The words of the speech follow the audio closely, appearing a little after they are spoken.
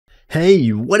Hey,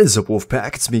 what is up,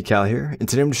 Wolfpack? It's me, Cal here, and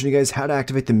today I'm going to show you guys how to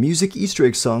activate the music Easter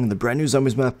egg song in the brand new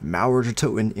zombies map, Mauer Der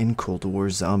Toten in Cold War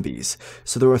Zombies.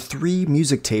 So there are 3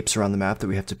 music tapes around the map that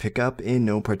we have to pick up in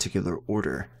no particular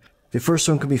order. The first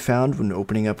one can be found when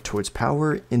opening up towards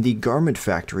power in the garment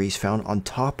factories found on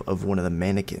top of one of the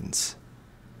mannequins.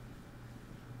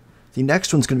 The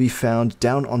next one's going to be found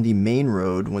down on the main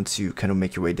road once you kind of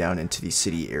make your way down into the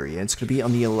city area. It's going to be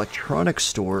on the electronics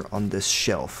store on this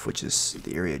shelf, which is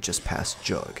the area just past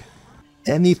Jug.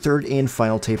 And the third and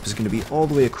final tape is going to be all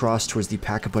the way across towards the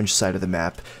Pack-a-Punch side of the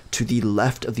map. To the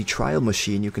left of the trial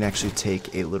machine, you can actually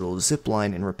take a little zip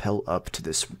line and rappel up to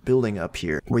this building up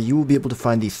here, where you will be able to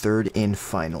find the third and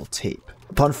final tape.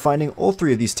 Upon finding all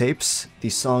 3 of these tapes, the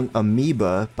song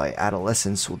Amoebe by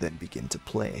Adolescents will then begin to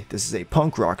play. This is a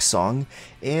punk rock song,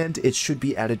 and it should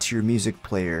be added to your music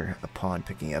player upon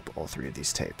picking up all 3 of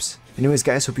these tapes. Anyways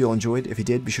guys, hope you all enjoyed. If you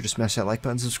did, be sure to smash that like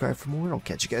button, subscribe for more, and I'll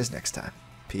catch you guys next time.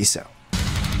 Peace out.